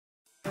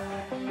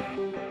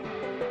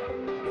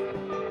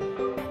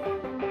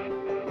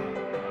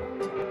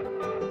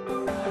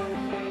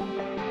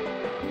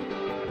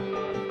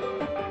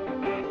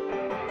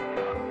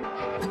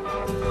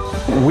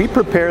We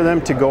prepare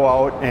them to go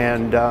out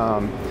and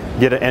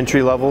get an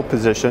entry-level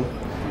position.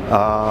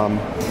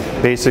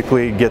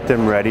 Basically get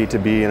them ready to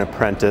be an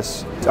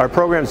apprentice. Our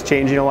program's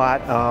changing a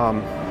lot.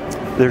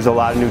 There's a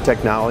lot of new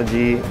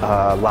technology,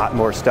 a lot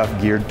more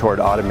stuff geared toward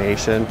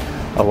automation.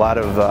 A lot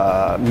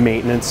of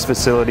maintenance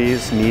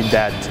facilities need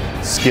that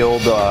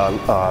skilled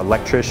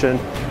electrician.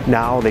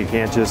 Now they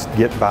can't just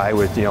get by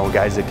with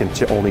guys that can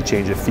only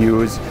change a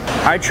fuse.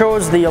 I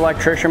chose the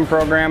electrician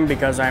program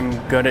because I'm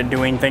good at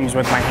doing things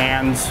with my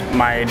hands.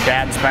 My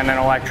dad's been an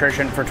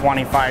electrician for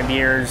 25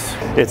 years.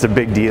 It's a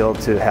big deal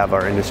to have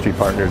our industry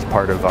partners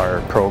part of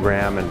our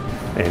program and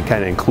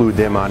kind of include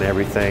them on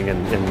everything,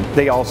 and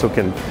they also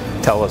can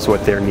tell us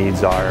what their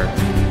needs are.